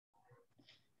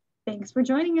Thanks for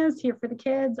joining us here for the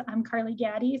kids. I'm Carly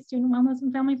Gaddy, Student Wellness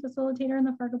and Family Facilitator in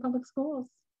the Fargo Public Schools.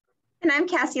 And I'm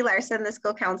Cassie Larson, the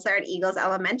school counselor at Eagles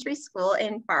Elementary School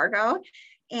in Fargo.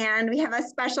 And we have a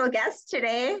special guest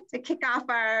today to kick off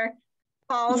our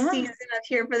fall season of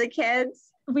Here for the Kids.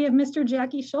 We have Mr.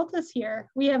 Jackie Shultis here.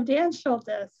 We have Dan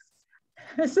Shultis,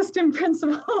 Assistant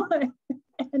Principal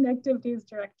and Activities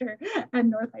Director at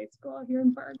North High School here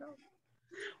in Fargo.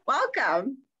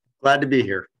 Welcome. Glad to be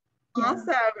here.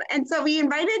 Awesome. And so we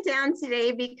invited Dan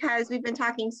today because we've been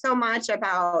talking so much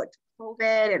about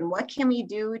COVID and what can we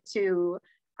do to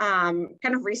kind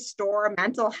of restore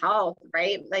mental health,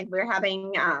 right? Like we're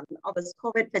having all this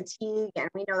COVID fatigue, and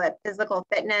we know that physical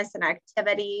fitness and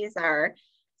activities are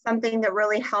something that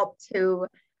really help to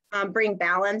bring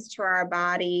balance to our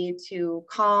body, to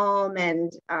calm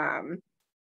and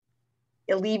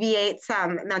alleviate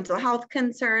some mental health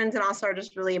concerns, and also are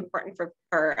just really important for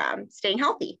staying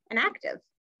healthy and active.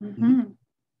 Mm-hmm.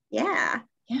 Yeah.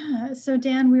 So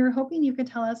Dan, we were hoping you could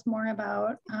tell us more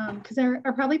about, because there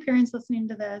are probably parents listening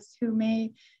to this who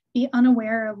may be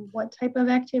unaware of what type of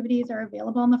activities are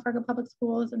available in the Fargo Public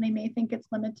Schools, and they may think it's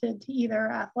limited to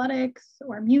either athletics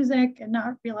or music and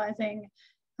not realizing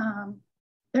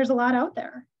there's a lot out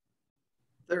there.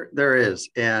 There is.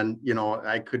 And,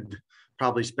 I could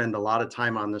probably spend a lot of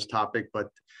time on this topic, but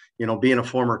being a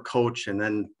former coach and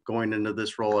then going into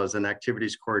this role as an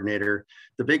activities coordinator,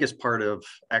 the biggest part of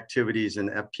activities in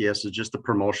FPS is just the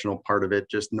promotional part of it,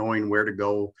 just knowing where to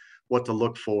go, what to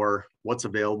look for, what's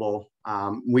available.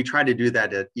 We try to do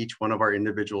that at each one of our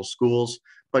individual schools,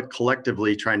 but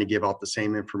collectively trying to give out the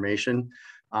same information.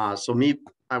 I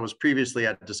was previously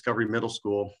at Discovery Middle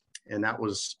School, and that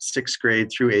was 6th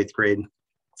grade through 8th grade.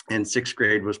 And 6th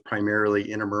grade was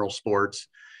primarily intramural sports.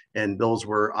 And those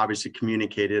were obviously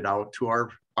communicated out to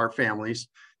our families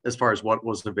as far as what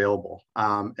was available.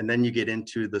 And then you get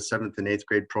into the 7th and 8th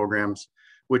grade programs,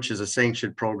 which is a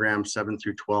sanctioned program, 7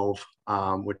 through 12,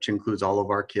 which includes all of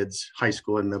our kids, high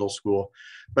school and middle school.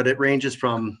 But it ranges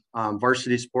from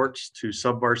varsity sports to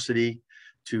sub-varsity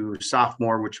to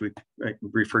sophomore, which we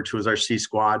refer to as our C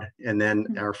squad, and then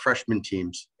our freshman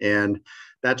teams. And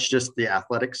that's just the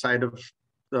athletic side of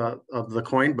the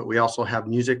coin, but we also have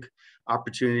music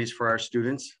opportunities for our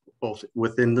students, both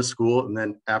within the school and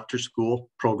then after school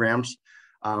programs.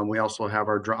 We also have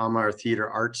our drama, our theater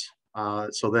arts.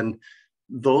 So then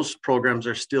those programs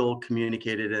are still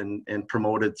communicated and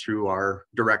promoted through our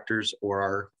directors or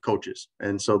our coaches.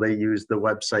 And so they use the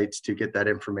websites to get that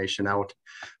information out.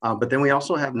 But then we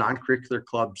also have non-curricular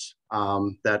clubs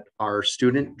that are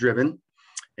student driven.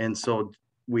 And so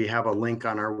we have a link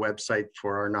on our website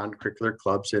for our non-curricular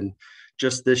clubs. And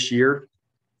just this year,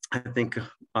 I think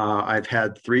I've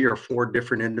had 3 or 4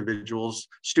 different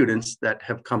students that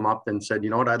have come up and said, you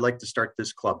know what, I'd like to start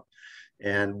this club.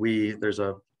 And there's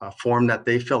a form that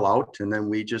they fill out, and then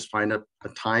we just find a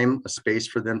time, a space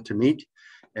for them to meet,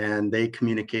 and they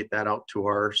communicate that out to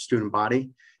our student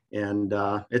body. And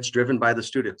it's driven by the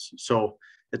students. So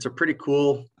it's a pretty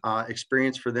cool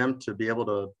experience for them to be able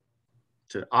to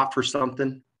offer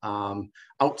something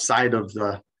outside of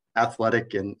the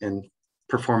athletic and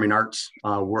performing arts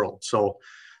world. So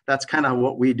that's kind of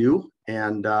what we do.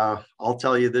 And I'll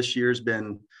tell you, this year's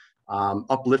been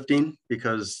uplifting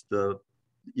because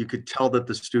you could tell that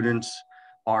the students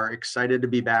are excited to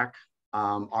be back.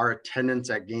 Our attendance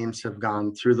at games have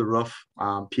gone through the roof.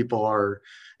 People are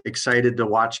excited to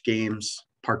watch games,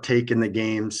 partake in the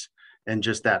games, and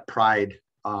just that pride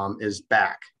is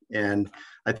back. And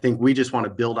I think we just want to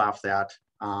build off that.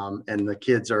 And the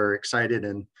kids are excited.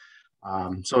 And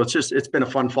so it's been a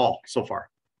fun fall so far.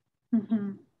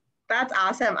 Mm-hmm. That's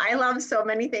awesome. I love so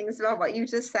many things about what you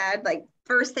just said. Like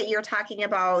first that you're talking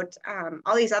about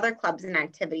all these other clubs and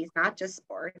activities, not just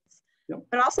sports,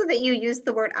 but also that you use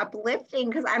the word uplifting,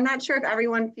 because I'm not sure if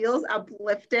everyone feels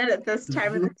uplifted at this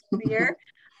time of the year.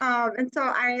 And so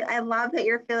I love that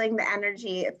you're feeling the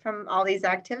energy from all these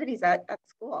activities at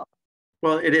school.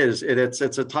 Well, it is. It's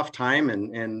a tough time,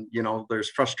 and there's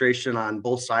frustration on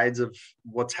both sides of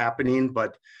what's happening,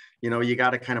 but you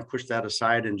got to kind of push that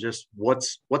aside and just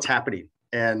what's happening.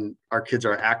 And our kids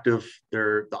are active.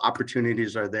 The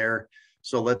opportunities are there.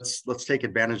 So let's take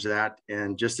advantage of that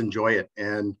and just enjoy it.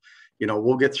 And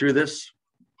we'll get through this,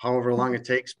 however long it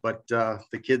takes. But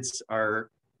the kids are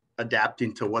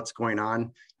adapting to what's going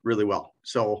on really well.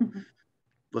 So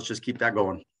let's just keep that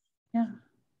going. Yeah,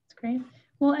 that's great.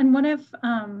 Well, and what if,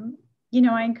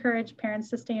 I encourage parents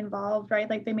to stay involved, right?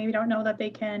 Like they maybe don't know that they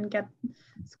can get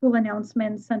school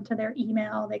announcements sent to their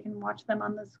email. They can watch them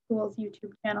on the school's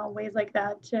YouTube channel, ways like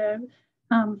that to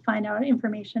find out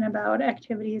information about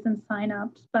activities and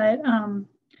signups.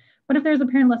 But what if there's a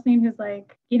parent listening who's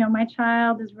like, you know, my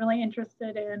child is really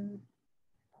interested in,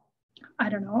 I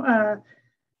don't know,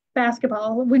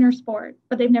 basketball, winter sport,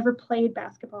 but they've never played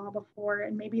basketball before,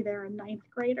 and maybe they're a ninth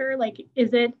grader. Like, is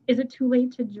it too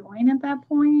late to join at that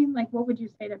point? Like, what would you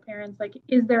say to parents? Like,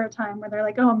 is there a time where they're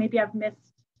like, oh, maybe I've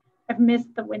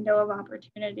missed the window of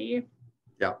opportunity?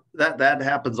 Yeah, that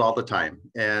happens all the time.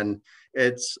 And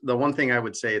it's the one thing I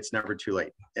would say, it's never too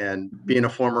late. And being a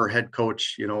former head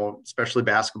coach, you know, especially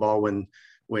basketball,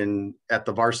 when at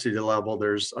the varsity level,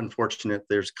 there's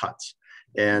cuts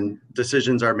and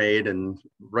decisions are made, and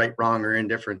right, wrong, or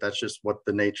indifferent. That's just what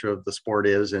the nature of the sport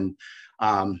is. And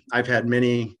I've had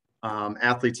many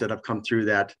athletes that have come through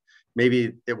that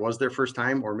maybe it was their first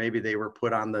time, or maybe they were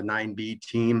put on the 9B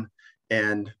team,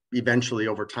 and eventually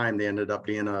over time they ended up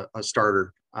being a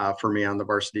starter for me on the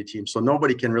varsity team. So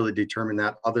nobody can really determine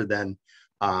that other than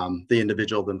the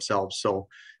individual themselves. So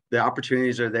the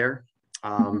opportunities are there.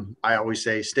 I always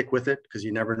say stick with it, because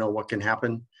you never know what can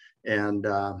happen. And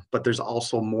but there's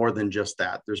also more than just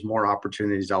that. There's more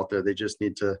opportunities out there. They just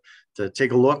need to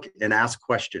take a look and ask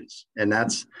questions. And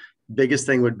that's biggest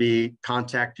thing would be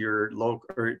contact your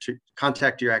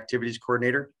activities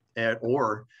coordinator,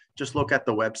 or just look at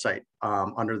the website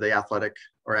under the athletic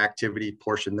or activity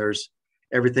portion.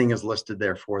 Everything is listed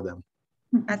there for them.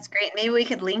 That's great. Maybe we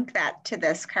could link that to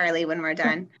this, Carly, when we're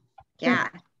done. Yeah.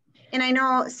 And I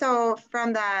know, so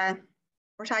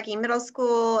we're talking middle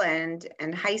school and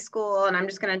high school, and I'm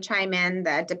just going to chime in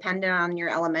that depending on your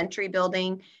elementary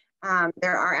building,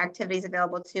 there are activities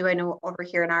available too. I know over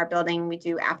here in our building, we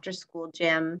do after school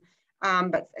gym,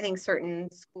 but I think certain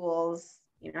schools,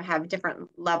 you know, have different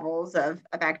levels of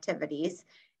activities.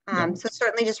 So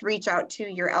certainly just reach out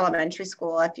to your elementary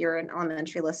school if you're an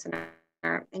elementary listener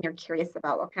and you're curious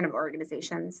about what kind of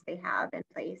organizations they have in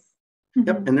place.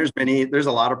 Yep, and there's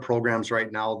a lot of programs right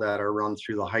now that are run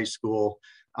through the high school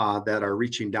that are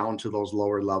reaching down to those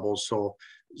lower levels. So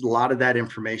a lot of that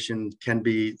information can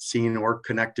be seen or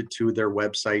connected to their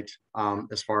website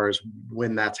as far as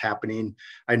when that's happening.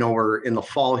 I know we're in the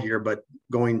fall here, but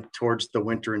going towards the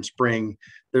winter and spring,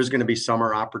 there's going to be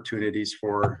summer opportunities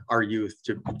for our youth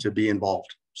to be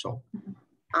involved. So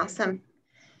awesome.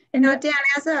 And now, Dan,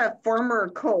 as a former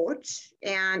coach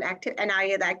and now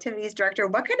you're the activities director,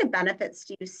 what kind of benefits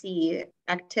do you see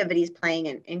activities playing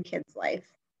in kids' life?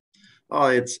 Oh,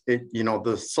 you know,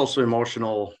 the social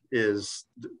emotional is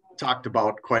talked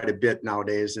about quite a bit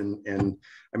nowadays. And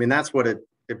I mean, that's what it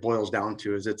boils down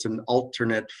to, is it's an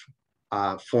alternate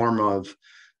form of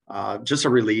just a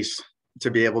release to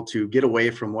be able to get away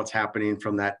from what's happening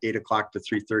from that 8 o'clock to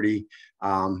 3:30.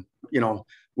 You know,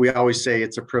 we always say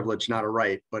it's a privilege, not a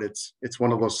right, but it's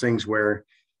one of those things where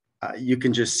you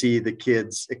can just see the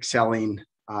kids excelling.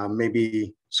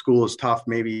 Maybe school is tough,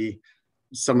 maybe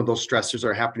some of those stressors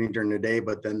are happening during the day,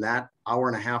 but then that hour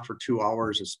and a half or 2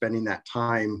 hours of spending that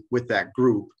time with that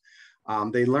group,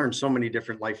 they learn so many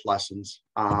different life lessons.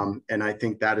 And I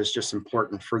think that is just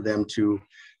important for them to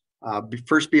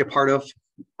first be a part of,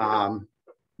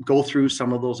 go through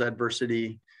some of those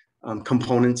adversity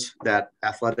components that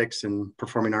athletics and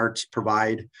performing arts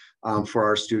provide for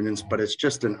our students, but it's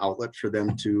just an outlet for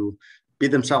them to be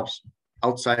themselves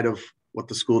outside of what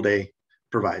the school day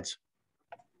provides.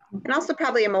 And also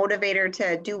probably a motivator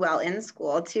to do well in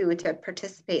school too, to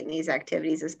participate in these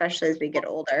activities, especially as we get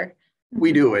older.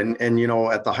 We do. And you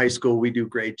know, at the high school, we do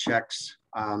grade checks.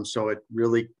 So it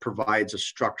really provides a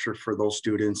structure for those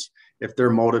students. If they're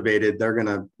motivated, they're going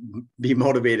to be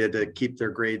motivated to keep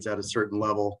their grades at a certain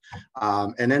level.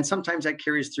 And then sometimes that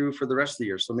carries through for the rest of the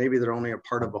year. So maybe they're only a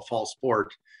part of a fall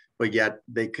sport, but yet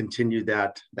they continue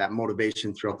that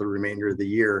motivation throughout the remainder of the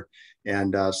year.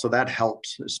 And so that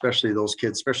helps, especially those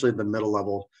kids, especially at the middle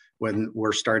level, when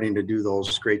we're starting to do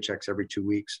those grade checks every 2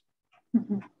 weeks.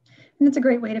 Mm-hmm. And it's a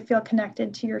great way to feel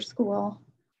connected to your school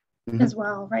as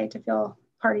well, right? To feel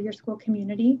part of your school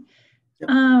community.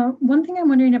 Yep. One thing I'm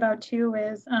wondering about too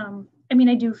is, I mean,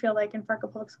 I do feel like in Fargo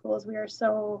Public Schools, we are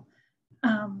so,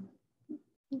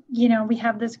 you know, we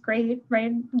have this great,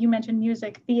 right? You mentioned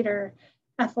music, theater,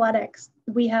 athletics.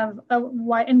 We have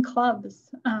in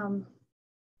clubs, a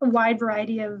wide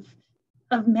variety of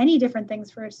many different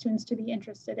things for students to be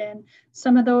interested in.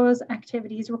 Some of those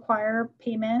activities require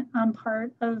payment on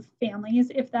part of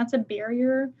families. If that's a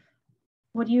barrier,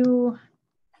 what do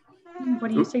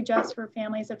you suggest for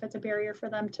families if it's a barrier for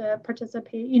them to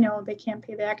participate? You know, they can't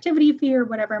pay the activity fee or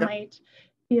whatever might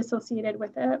be associated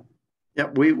with it.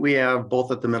 Yep, we have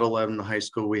both at the middle and the high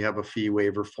school, we have a fee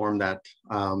waiver form that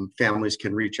families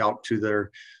can reach out to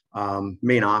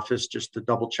main office just to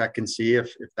double check and see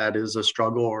if that is a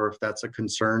struggle or if that's a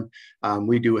concern.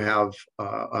 We do have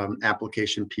an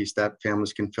application piece that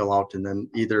families can fill out and then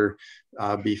either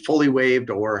be fully waived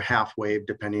or half waived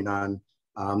depending on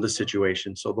the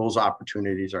situation. So those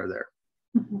opportunities are there.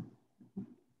 Mm-hmm.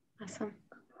 Awesome.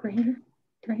 Great.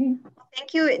 Great.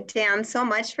 Thank you, Dan, so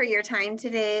much for your time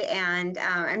today. And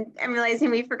I'm realizing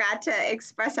we forgot to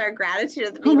express our gratitude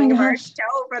at the beginning of our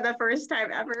show for the first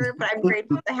time ever, but I'm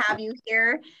grateful to have you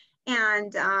here.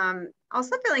 And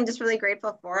also feeling just really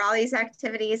grateful for all these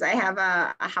activities. I have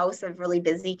a house of really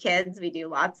busy kids. We do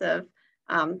lots of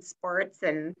sports,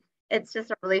 and it's just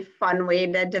a really fun way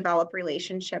to develop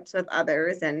relationships with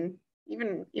others. And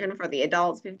even for the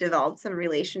adults, we've developed some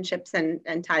relationships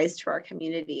and ties to our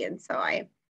community. And so I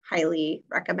highly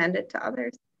recommend it to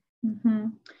others. Mm-hmm.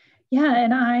 Yeah,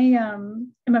 and I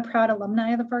am a proud alumni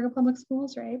of the Fargo Public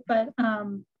Schools, right? But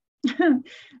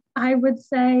I would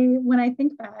say when I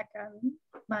think back on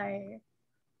my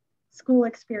school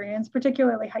experience,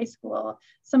 particularly high school,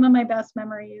 some of my best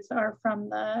memories are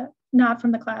not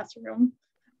from the classroom,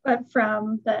 but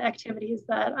from the activities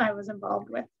that I was involved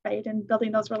with, right? And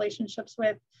building those relationships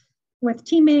with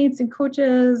teammates and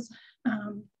coaches,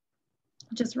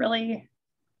 just really,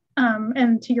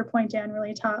 and to your point, Dan,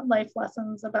 really taught life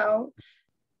lessons about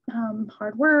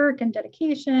hard work and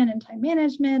dedication and time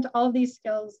management, all of these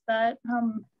skills that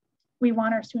we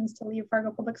want our students to leave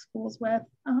Fargo Public Schools with,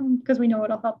 because we know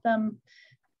it'll help them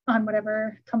on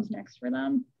whatever comes next for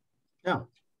them. Yeah.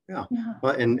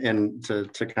 Well, and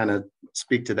to kind of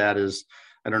speak to that is,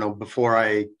 I don't know, before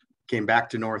I came back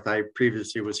to North, I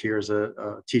previously was here as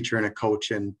a teacher and a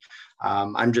coach, and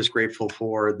I'm just grateful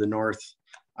for the North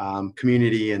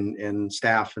community and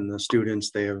staff and the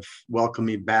students. They have welcomed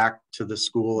me back to the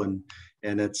school, and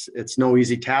it's no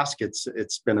easy task.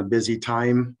 It's been a busy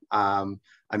time. I'm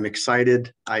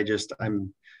excited.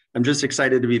 I'm just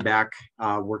excited to be back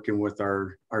working with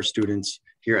our students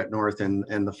here at North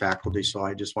and the faculty. So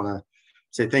I just want to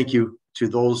say thank you to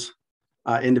those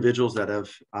individuals that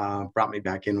have brought me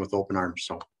back in with open arms.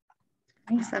 So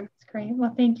awesome. That's great.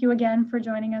 Well, thank you again for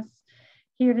joining us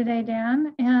here today,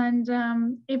 Dan.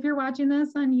 And if you're watching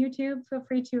this on YouTube, feel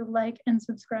free to like and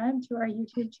subscribe to our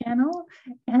YouTube channel.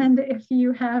 And if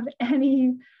you have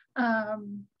any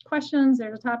questions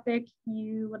or a topic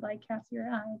you would like Cassie or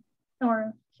I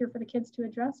or Here for the Kids to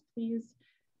address, please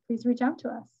reach out to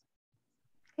us.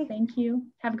 Thank you.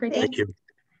 Have a great day. Thank you.